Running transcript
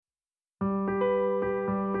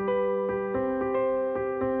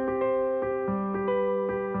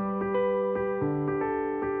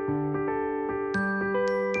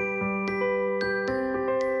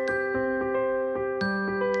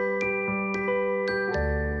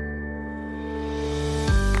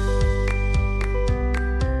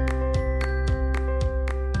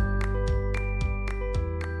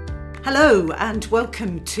Hello and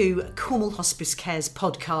welcome to Cornwall Hospice Care's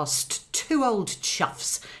podcast, Two Old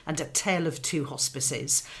Chuffs and a Tale of Two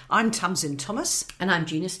Hospices. I'm Tamsin Thomas. And I'm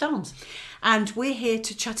Gina Starnes. And we're here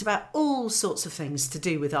to chat about all sorts of things to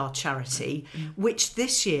do with our charity, which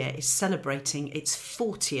this year is celebrating its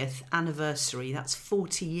 40th anniversary. That's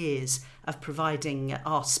 40 years of providing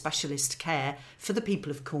our specialist care for the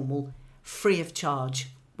people of Cornwall free of charge,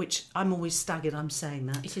 which I'm always staggered I'm saying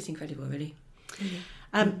that. It is incredible, really.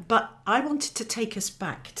 But I wanted to take us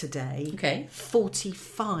back today,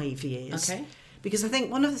 45 years. Okay. Because I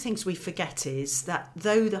think one of the things we forget is that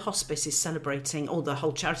though the hospice is celebrating, or the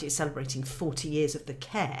whole charity is celebrating 40 years of the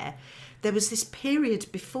care, there was this period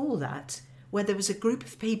before that where there was a group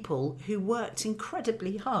of people who worked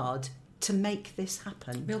incredibly hard to make this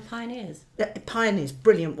happen. Real pioneers. Pioneers,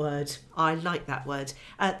 brilliant word. I like that word.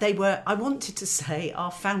 They were, I wanted to say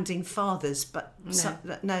our founding fathers, but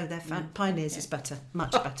pioneers is better,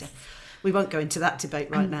 much better. We won't go into that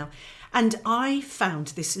debate right now. And I found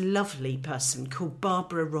this lovely person called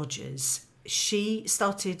Barbara Rogers. She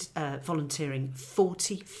started volunteering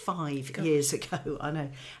 45 years ago, I know,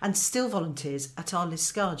 and still volunteers at our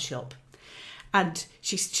Liscard shop. And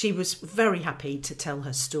she was very happy to tell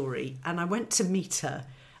her story. And I went to meet her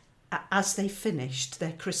as they finished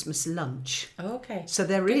their Christmas lunch. Oh, okay. So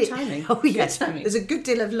they're good really timing. Oh yes, good timing. There's a good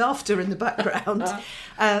deal of laughter in the background.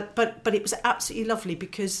 But it was absolutely lovely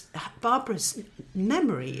because Barbara's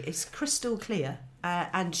memory is crystal clear,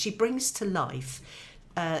 and she brings to life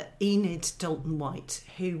Enid Dalton White,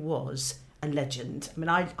 who was a legend. I mean,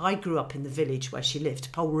 I grew up in the village where she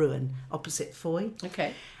lived, Polruan, opposite Foy.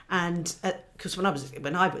 Okay. And because when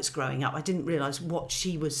I was growing up, I didn't realise what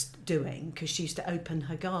she was doing because she used to open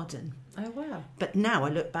her garden. Oh, wow. But now I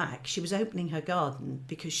look back, she was opening her garden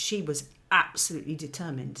because she was absolutely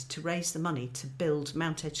determined to raise the money to build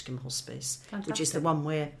Mount Edgecombe Hospice, which is the one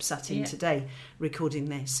we're sat in today recording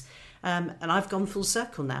this. And I've gone full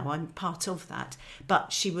circle now. I'm part of that.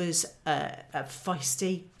 But she was a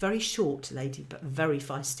feisty, very short lady, but very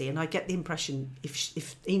feisty. And I get the impression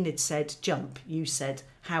if Enid said jump, you said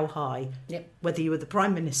how high, whether you were the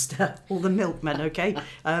Prime Minister or the milkman, okay?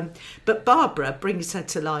 But Barbara brings her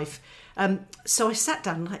to life. So I sat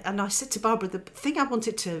down and I said to Barbara, the thing I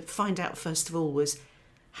wanted to find out first of all was,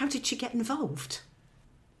 how did she get involved?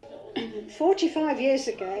 45 years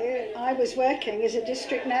ago, I was working as a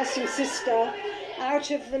district nursing sister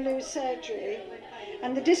out of the Lou surgery,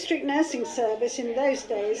 and the district nursing service in those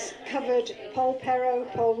days covered Polperro,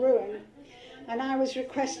 Polruan, and I was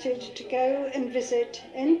requested to go and visit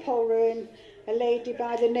in Polruan a lady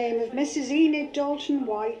by the name of Mrs. Enid Dalton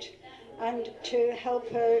White and to help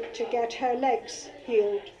her to get her legs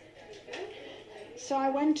healed. So I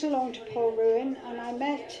went along to Polruan and I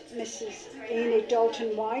met Mrs. Enid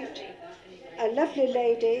Dalton White, a lovely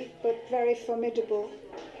lady but very formidable.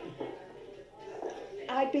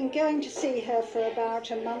 I'd been going to see her for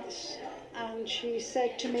about a month, and she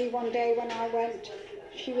said to me one day when I went,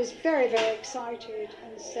 she was very, very excited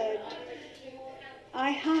and said,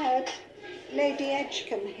 I had Lady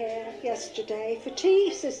Edgecombe here yesterday for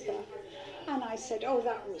tea, sister. And I said, oh,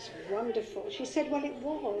 that was wonderful. She said, well, it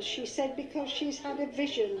was. She said, because she's had a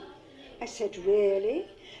vision. I said, really?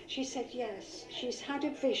 She said, yes. She's had a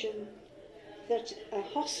vision that a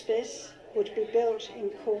hospice would be built in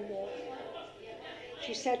Cornwall.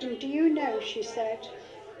 She said, and do you know, she said,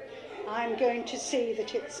 I'm going to see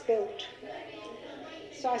that it's built.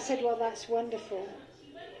 So I said, well, that's wonderful.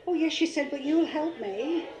 Oh, yes, she said, but you'll help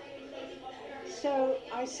me. So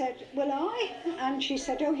I said, will I? And she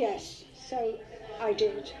said, oh, yes. So I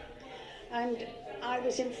did. And I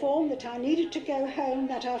was informed that I needed to go home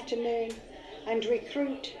that afternoon and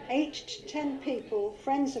recruit 8 to 10 people,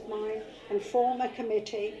 friends of mine, and form a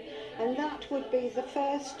committee. And that would be the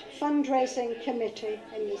first fundraising committee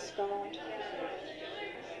in Liscard.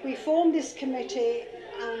 We formed this committee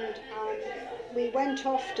and we went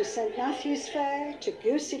off to St Matthew's Fair, to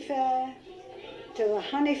Goosey Fair, to the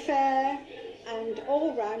Honey Fair, and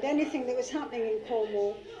all round anything that was happening in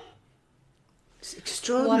Cornwall. It's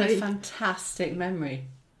extraordinary. What a fantastic memory.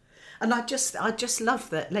 And I just love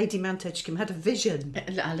that Lady Mount Edgecombe had a vision.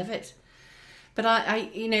 I love it. But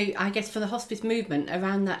I guess for the hospice movement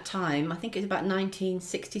around that time, I think it was about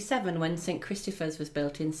 1967 when St Christopher's was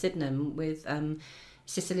built in Sydenham with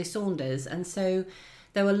Cicely Saunders. And so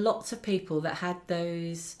there were lots of people that had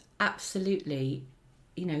those absolutely,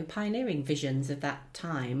 pioneering visions of that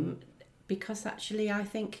time, because actually I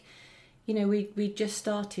think, we just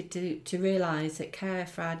started to realise that care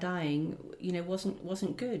for our dying,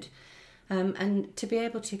 wasn't good. And to be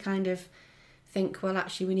able to kind of think, well,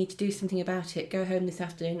 actually, we need to do something about it, go home this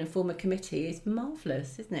afternoon and form a committee is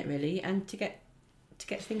marvellous, isn't it, really? And to get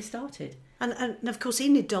things started. And of course,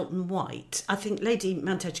 Enid Dalton White, I think Lady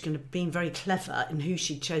Mount Edgecombe had been very clever in who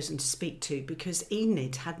she'd chosen to speak to, because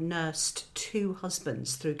Enid had nursed 2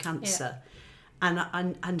 husbands through cancer.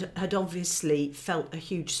 And had obviously felt a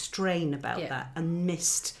huge strain about that, and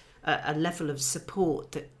missed a level of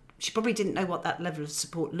support that she probably didn't know what that level of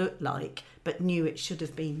support looked like, but knew it should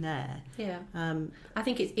have been there. Yeah. I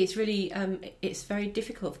think it's really it's very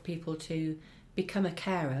difficult for people to become a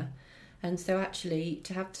carer, and so actually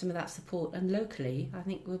to have some of that support and locally, I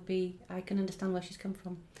think I can understand where she's come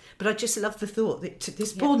from. But I just love the thought that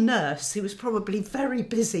this poor nurse, who was probably very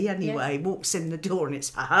busy anyway, walks in the door and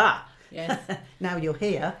it's aha. Yes. Now you're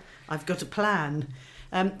here, I've got a plan.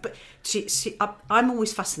 But I'm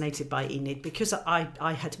always fascinated by Enid, because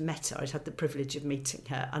I had met her, I'd had the privilege of meeting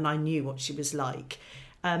her, and I knew what she was like.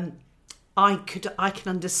 I can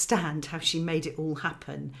understand how she made it all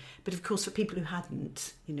happen. But of course, for people who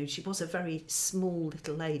hadn't, she was a very small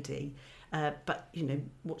little lady, but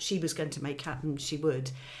what she was going to make happen, she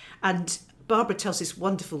would. And Barbara tells this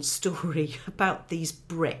wonderful story about these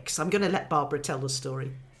bricks. I'm going to let Barbara tell the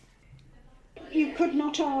story. You could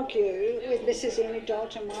not argue with Mrs. Enid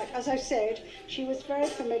Dalton White. As I said, she was very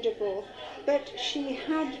formidable, but she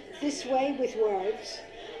had this way with words,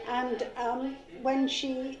 and when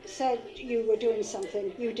she said you were doing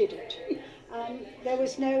something, you did it. There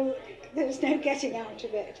was no getting out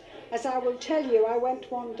of it. As I will tell you, I went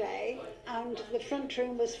one day and the front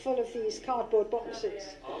room was full of these cardboard boxes,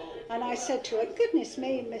 and I said to her, "Goodness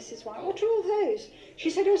me, Mrs. White, what are all those?" She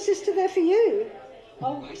said, "Oh, sister, they're for you."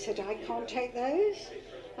 "Oh," I said, "I can't take those."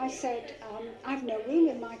 I said, "I've no room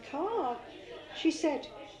in my car." She said,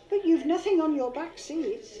 "But you've nothing on your back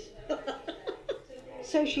seats."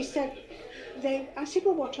 So she said, I said,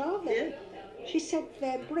 "Well, what are they?" Yeah. She said,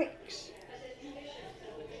 "They're bricks."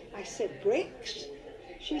 I said, "Bricks?"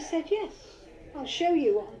 She said, "Yes, I'll show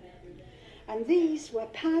you one." And these were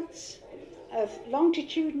pads of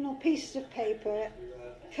longitudinal pieces of paper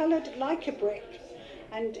coloured like a brick,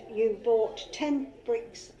 and you bought 10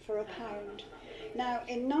 bricks for £1. Now,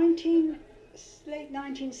 in late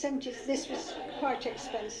 1970s, this was quite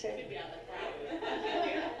expensive.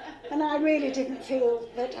 And I really didn't feel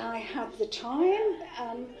that I had the time.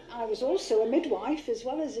 I was also a midwife as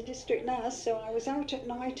well as a district nurse, so I was out at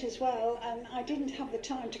night as well, and I didn't have the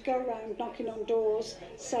time to go around knocking on doors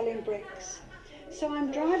selling bricks. So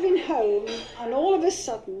I'm driving home, and all of a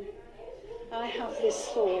sudden, I have this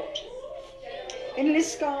thought. In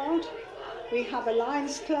Liskeard, we have a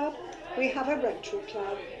Lions Club, we have a Rotary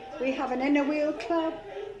Club, we have an Inner Wheel Club,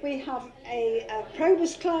 we have a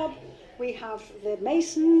Probers Club, we have the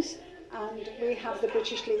Masons, and we have the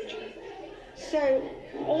British Legion. So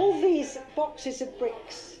all these boxes of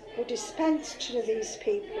bricks were dispensed to these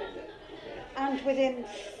people, and within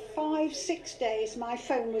 5-6 days my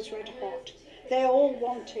phone was red hot. They all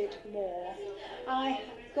wanted more. I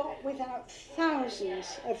got without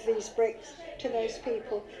thousands of these bricks to those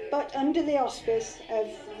people, but under the auspice of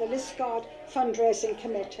the Liskeard Fundraising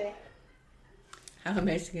Committee. How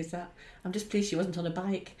amazing is that? I'm just pleased she wasn't on a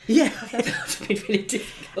bike. Yeah. That would have been really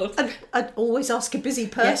difficult. I'd always ask a busy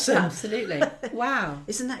person. Yes, absolutely. Wow.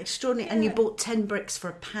 Isn't that extraordinary? Yeah. And you bought 10 bricks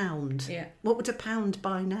for £1. Yeah. What would £1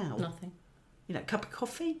 buy now? Nothing. A cup of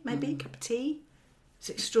coffee, maybe, a cup of tea? It's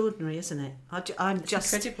extraordinary, isn't it? I'm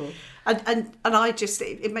just incredible. And I just,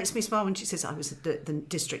 it makes me smile when she says I was the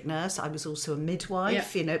district nurse. I was also a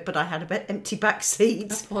midwife, but I had a bit empty back seat.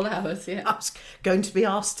 That's all hours, yeah. I was going to be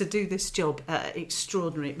asked to do this job.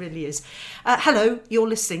 Extraordinary, it really is. Hello, you're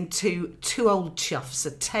listening to Two Old Chuffs, A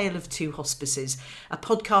Tale of Two Hospices, a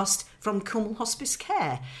podcast from Cornwall Hospice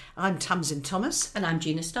Care. I'm Tamsin Thomas. And I'm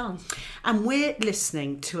Gina Starn. And we're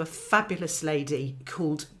listening to a fabulous lady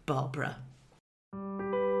called Barbara.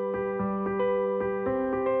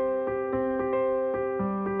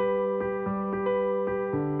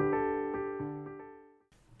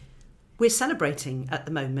 We're celebrating at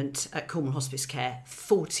the moment at Cornwall Hospice Care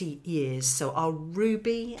 40 years, so our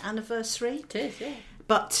Ruby anniversary. It is, yeah.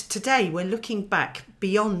 But today we're looking back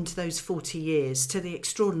beyond those 40 years to the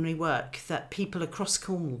extraordinary work that people across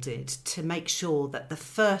Cornwall did to make sure that the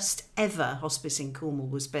first ever hospice in Cornwall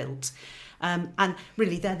was built. And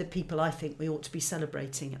really they're the people I think we ought to be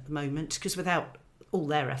celebrating at the moment, because without all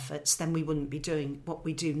their efforts, then we wouldn't be doing what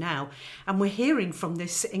we do now. And we're hearing from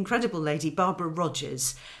this incredible lady, Barbara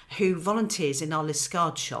Rogers, who volunteers in our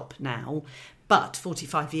Liskeard shop now, but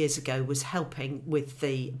 45 years ago was helping with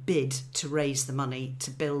the bid to raise the money to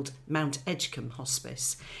build Mount Edgecombe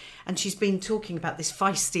Hospice. And she's been talking about this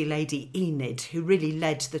feisty lady, Enid, who really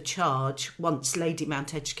led the charge once Lady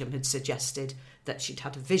Mount Edgecombe had suggested that she'd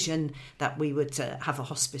had a vision that we would have a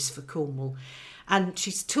hospice for Cornwall. And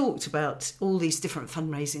she's talked about all these different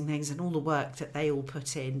fundraising things and all the work that they all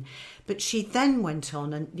put in. But she then went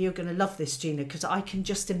on, and you're going to love this, Gina, because I can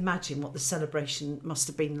just imagine what the celebration must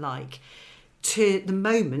have been like, to the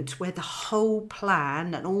moment where the whole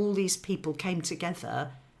plan and all these people came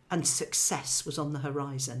together and success was on the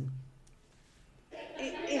horizon.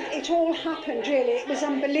 It all happened, really. It was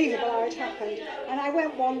unbelievable how it happened. And I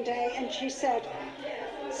went one day and she said,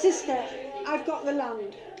 "Sister, I've got the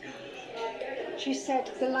land." She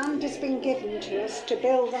said, "The land has been given to us to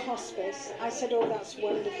build the hospice." I said, "Oh, that's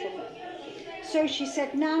wonderful." So she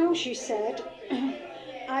said, "Now," she said,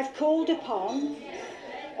 "I've called upon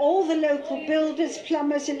all the local builders,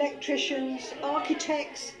 plumbers, electricians,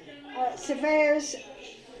 architects, surveyors,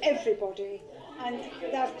 everybody. And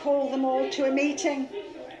I've called them all to a meeting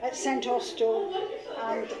at St Austell,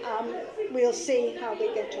 and we'll see how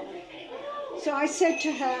we get on." So I said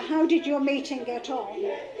to her, "How did your meeting get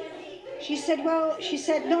on?" She said, "Well," she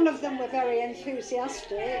said, "none of them were very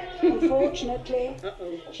enthusiastic, unfortunately."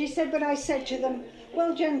 She said, "But I said to them,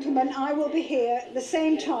 well, gentlemen, I will be here at the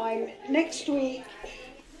same time next week."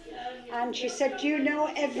 And she said, "Do you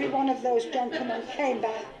know, every one of those gentlemen came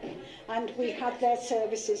back and we had their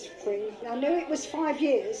services free." I know it was 5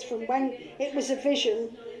 years from when it was a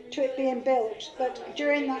vision to it being built, but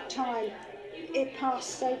during that time it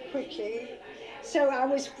passed so quickly. So I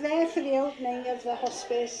was there for the opening of the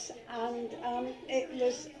hospice, and it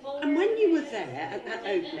was... And when you were there at that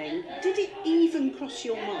opening, did it even cross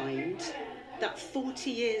your mind that 40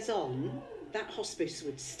 years on, that hospice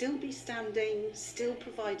would still be standing, still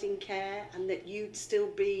providing care, and that you'd still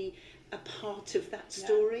be a part of that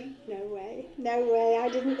story? No way. I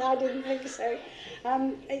didn't think so.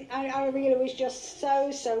 I really was just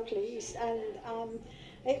so pleased, and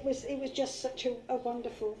it was just such a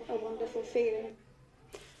wonderful feeling.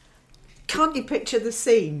 Can't you picture the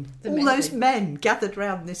scene? All those men gathered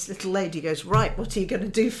round this little lady, goes, "Right, what are you going to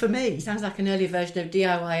do for me?" Sounds like an early version of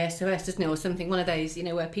DIY SOS, doesn't it? Or something, one of those,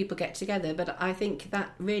 where people get together. But I think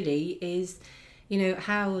that really is,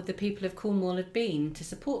 how the people of Cornwall have been to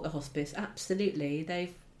support the hospice. Absolutely.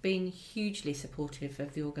 They've been hugely supportive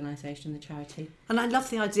of the organisation, the charity. And I love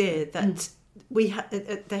the idea that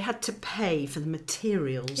they had to pay for the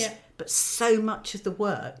materials, but so much of the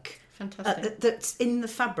work that's in the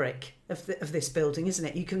fabric of this building, isn't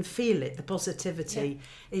it? You can feel it. The positivity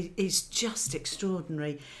is just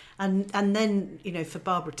extraordinary. And then, for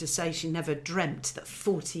Barbara to say she never dreamt that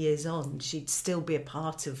 40 years on she'd still be a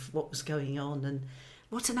part of what was going on, and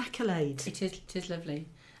what an accolade. It is lovely.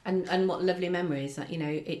 And what lovely memories that,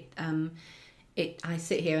 I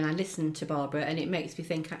sit here and I listen to Barbara, and it makes me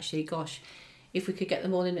think, actually, gosh, if we could get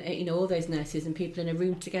them all in, all those nurses and people in a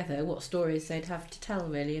room together, what stories they'd have to tell,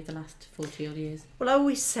 really, of the last 40 odd years. Well, I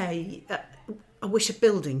always say I wish a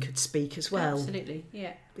building could speak as well. Absolutely,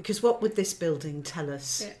 yeah. Because what would this building tell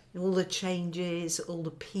us? Yeah. All the changes, all the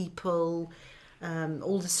people,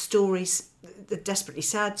 all the stories, the desperately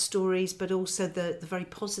sad stories, but also the very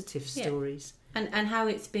positive stories. And how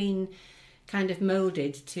it's been kind of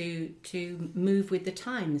moulded to move with the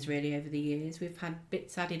times, really, over the years. We've had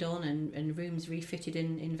bits added on and rooms refitted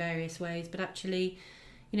in various ways, but actually,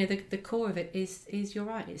 the core of it is, you're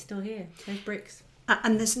right, it's still here, those bricks.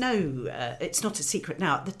 And there's it's not a secret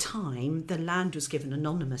now. At the time, the land was given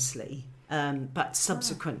anonymously, but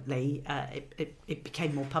subsequently it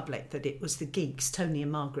became more public that it was the Geeks, Tony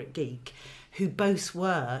and Margaret Geek, who both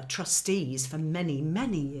were trustees for many,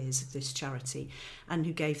 many years of this charity, and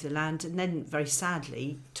who gave the land. And then, very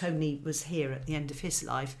sadly, Tony was here at the end of his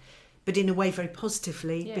life, but in a way very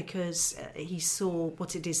positively, because he saw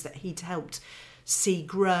what it is that he'd helped see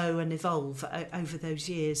grow and evolve over those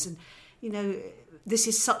years. And, this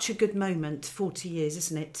is such a good moment, 40 years,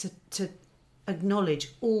 isn't it, to acknowledge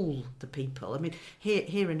all the people. I mean,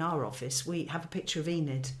 here in our office, we have a picture of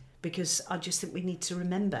Enid, because I just think we need to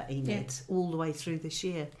remember Enid all the way through this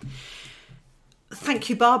year. Thank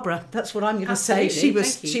you, Barbara. That's what I'm going to say. She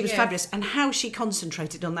was fabulous. And how she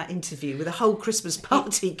concentrated on that interview with a whole Christmas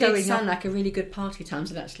party going on. It sounded like a really good party time,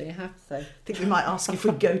 actually, I have to say. I think we might ask if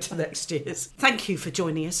we go to next year's. Thank you for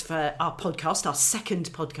joining us for our podcast, our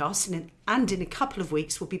second podcast in an And in a couple of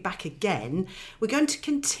weeks, we'll be back again. We're going to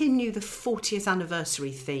continue the 40th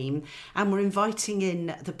anniversary theme, and we're inviting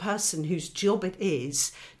in the person whose job it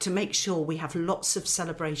is to make sure we have lots of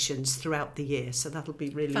celebrations throughout the year. So that'll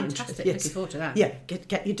be really fantastic. interesting. Looking forward to that. Yeah,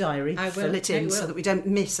 get your diary, fill it in so that we don't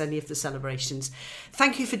miss any of the celebrations.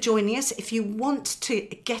 Thank you for joining us. If you want to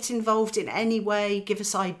get involved in any way, give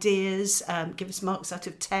us ideas, give us marks out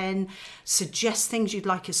of 10, suggest things you'd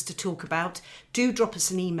like us to talk about, do drop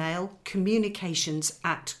us an email,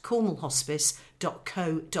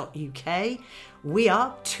 communications@cornwallhospice.co.uk. We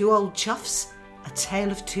are Two Old Chuffs, a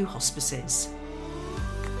tale of two hospices.